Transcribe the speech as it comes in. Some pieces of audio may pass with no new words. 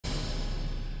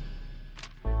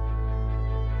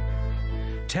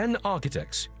10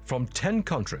 architects from 10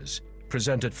 countries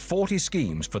presented 40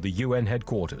 schemes for the UN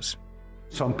headquarters.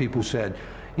 Some people said,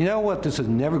 you know what, this is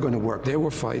never going to work. There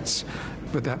were fights,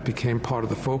 but that became part of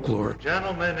the folklore.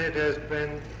 Gentlemen, it has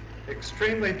been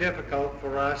extremely difficult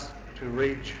for us to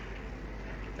reach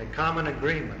a common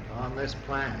agreement on this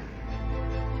plan.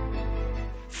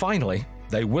 Finally,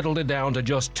 they whittled it down to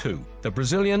just two: the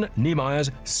Brazilian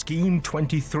Niemeyer's Scheme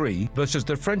 23 versus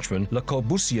the Frenchman Le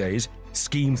Corbusier's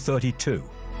Scheme 32.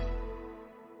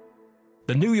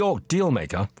 The New York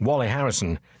dealmaker, Wally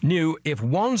Harrison, knew if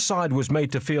one side was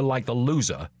made to feel like the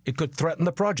loser, it could threaten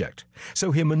the project.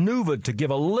 So he maneuvered to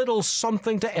give a little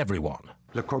something to everyone.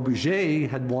 Le Corbusier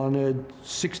had wanted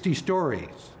 60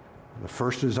 stories. The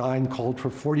first design called for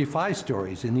 45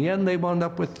 stories. In the end, they wound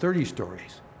up with 30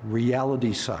 stories.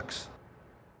 Reality sucks.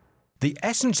 The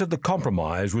essence of the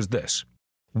compromise was this: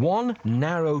 one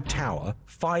narrow tower,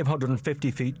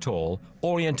 550 feet tall,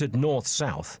 oriented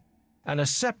north-south, and a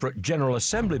separate General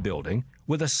Assembly building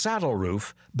with a saddle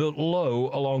roof built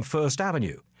low along First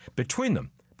Avenue. Between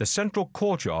them, the central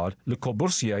courtyard Le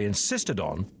Corbusier insisted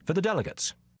on for the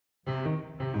delegates.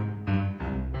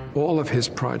 All of his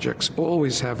projects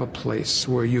always have a place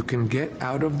where you can get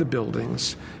out of the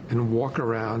buildings and walk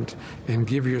around and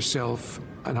give yourself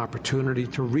an opportunity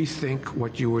to rethink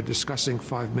what you were discussing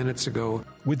 5 minutes ago.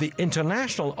 With the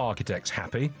international architects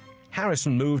happy,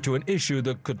 Harrison moved to an issue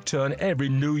that could turn every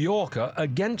New Yorker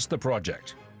against the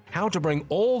project: how to bring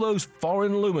all those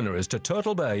foreign luminaries to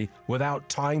Turtle Bay without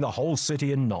tying the whole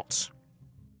city in knots.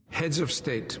 Heads of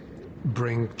state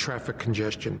bring traffic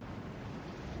congestion.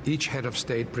 Each head of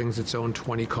state brings its own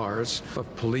 20 cars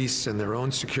of police and their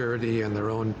own security and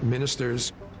their own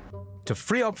ministers. To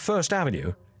free up First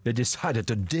Avenue, they decided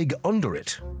to dig under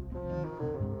it.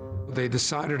 They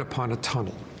decided upon a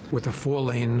tunnel with a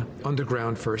 4-lane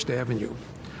underground First Avenue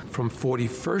from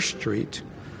 41st Street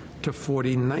to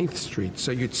 49th Street.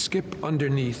 So you'd skip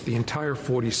underneath the entire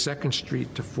 42nd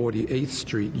Street to 48th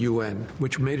Street UN,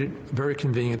 which made it very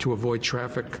convenient to avoid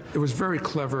traffic. It was a very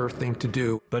clever thing to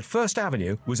do. But First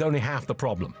Avenue was only half the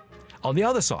problem. On the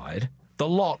other side, the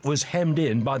lot was hemmed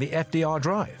in by the FDR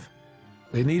Drive.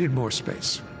 They needed more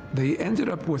space. They ended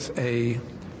up with a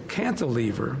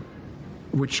cantilever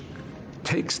which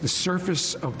takes the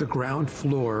surface of the ground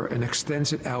floor and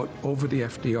extends it out over the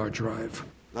FDR Drive.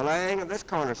 The laying of this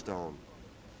cornerstone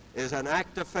is an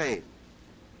act of faith.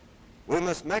 We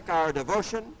must make our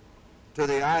devotion to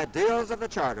the ideals of the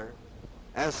Charter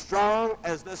as strong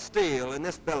as the steel in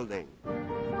this building.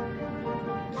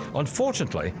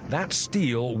 Unfortunately, that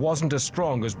steel wasn't as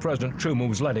strong as President Truman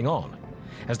was letting on.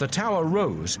 As the tower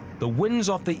rose, the winds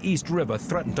off the East River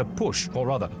threatened to push, or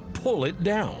rather, pull it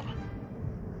down.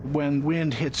 When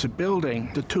wind hits a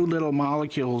building, the two little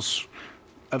molecules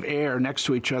of air next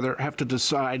to each other have to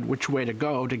decide which way to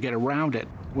go to get around it.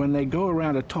 When they go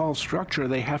around a tall structure,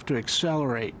 they have to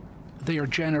accelerate. They are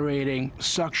generating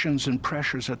suctions and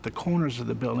pressures at the corners of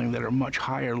the building that are much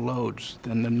higher loads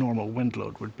than the normal wind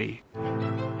load would be.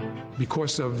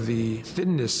 Because of the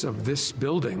thinness of this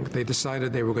building, they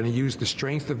decided they were going to use the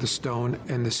strength of the stone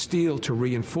and the steel to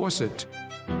reinforce it.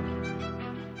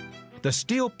 The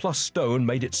steel plus stone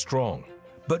made it strong,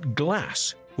 but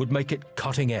glass would make it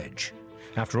cutting edge.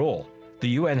 After all, the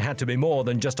UN had to be more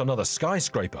than just another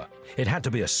skyscraper. It had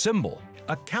to be a symbol,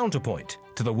 a counterpoint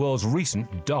to the world's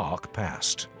recent dark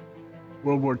past.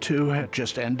 World War II had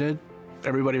just ended.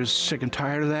 Everybody was sick and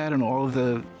tired of that and all of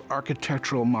the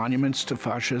architectural monuments to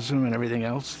fascism and everything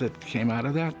else that came out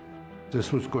of that.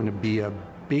 This was going to be a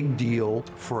big deal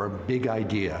for a big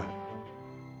idea.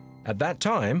 At that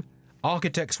time,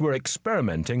 architects were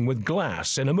experimenting with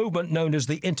glass in a movement known as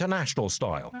the International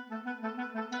Style.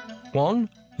 One,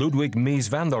 Ludwig Mies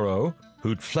van der Rohe,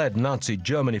 who'd fled Nazi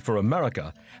Germany for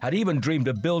America, had even dreamed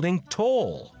of building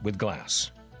tall with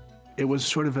glass. It was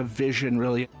sort of a vision,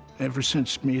 really, ever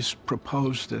since Mies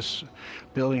proposed this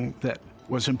building that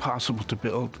was impossible to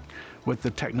build with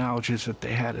the technologies that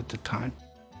they had at the time.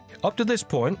 Up to this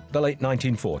point, the late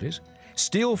 1940s,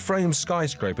 steel-frame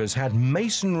skyscrapers had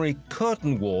masonry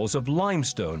curtain walls of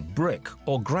limestone, brick,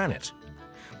 or granite.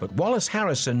 But Wallace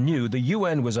Harrison knew the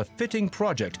UN was a fitting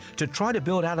project to try to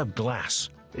build out of glass.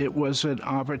 It was an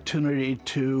opportunity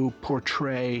to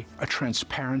portray a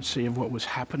transparency of what was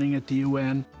happening at the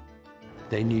UN.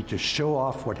 They need to show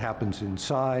off what happens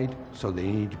inside, so they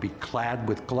need to be clad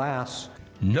with glass.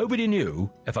 Nobody knew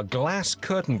if a glass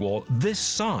curtain wall this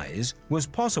size was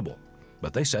possible,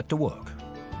 but they set to work.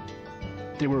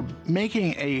 They were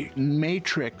making a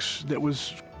matrix that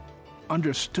was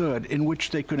understood in which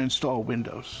they could install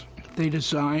windows. They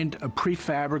designed a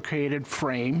prefabricated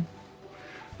frame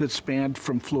that spanned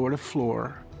from floor to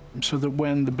floor so that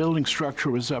when the building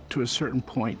structure was up to a certain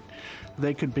point,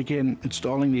 they could begin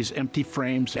installing these empty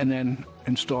frames and then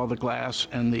install the glass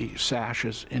and the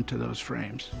sashes into those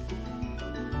frames.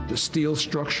 The steel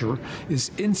structure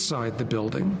is inside the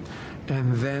building,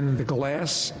 and then the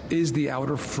glass is the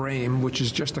outer frame, which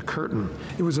is just a curtain.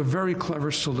 It was a very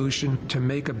clever solution to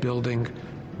make a building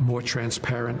more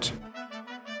transparent.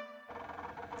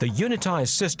 The unitized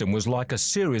system was like a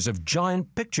series of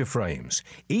giant picture frames.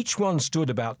 Each one stood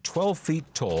about 12 feet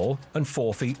tall and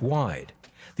 4 feet wide.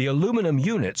 The aluminum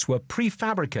units were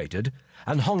prefabricated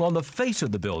and hung on the face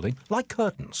of the building like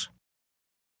curtains.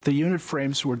 The unit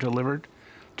frames were delivered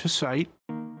to site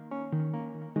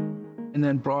and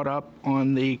then brought up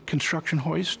on the construction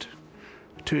hoist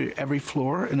to every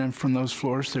floor, and then from those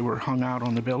floors they were hung out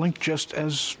on the building just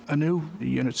as a new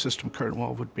unit system curtain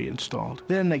wall would be installed.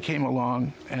 Then they came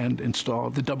along and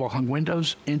installed the double hung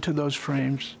windows into those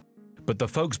frames. But the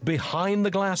folks behind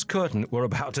the glass curtain were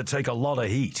about to take a lot of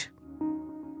heat.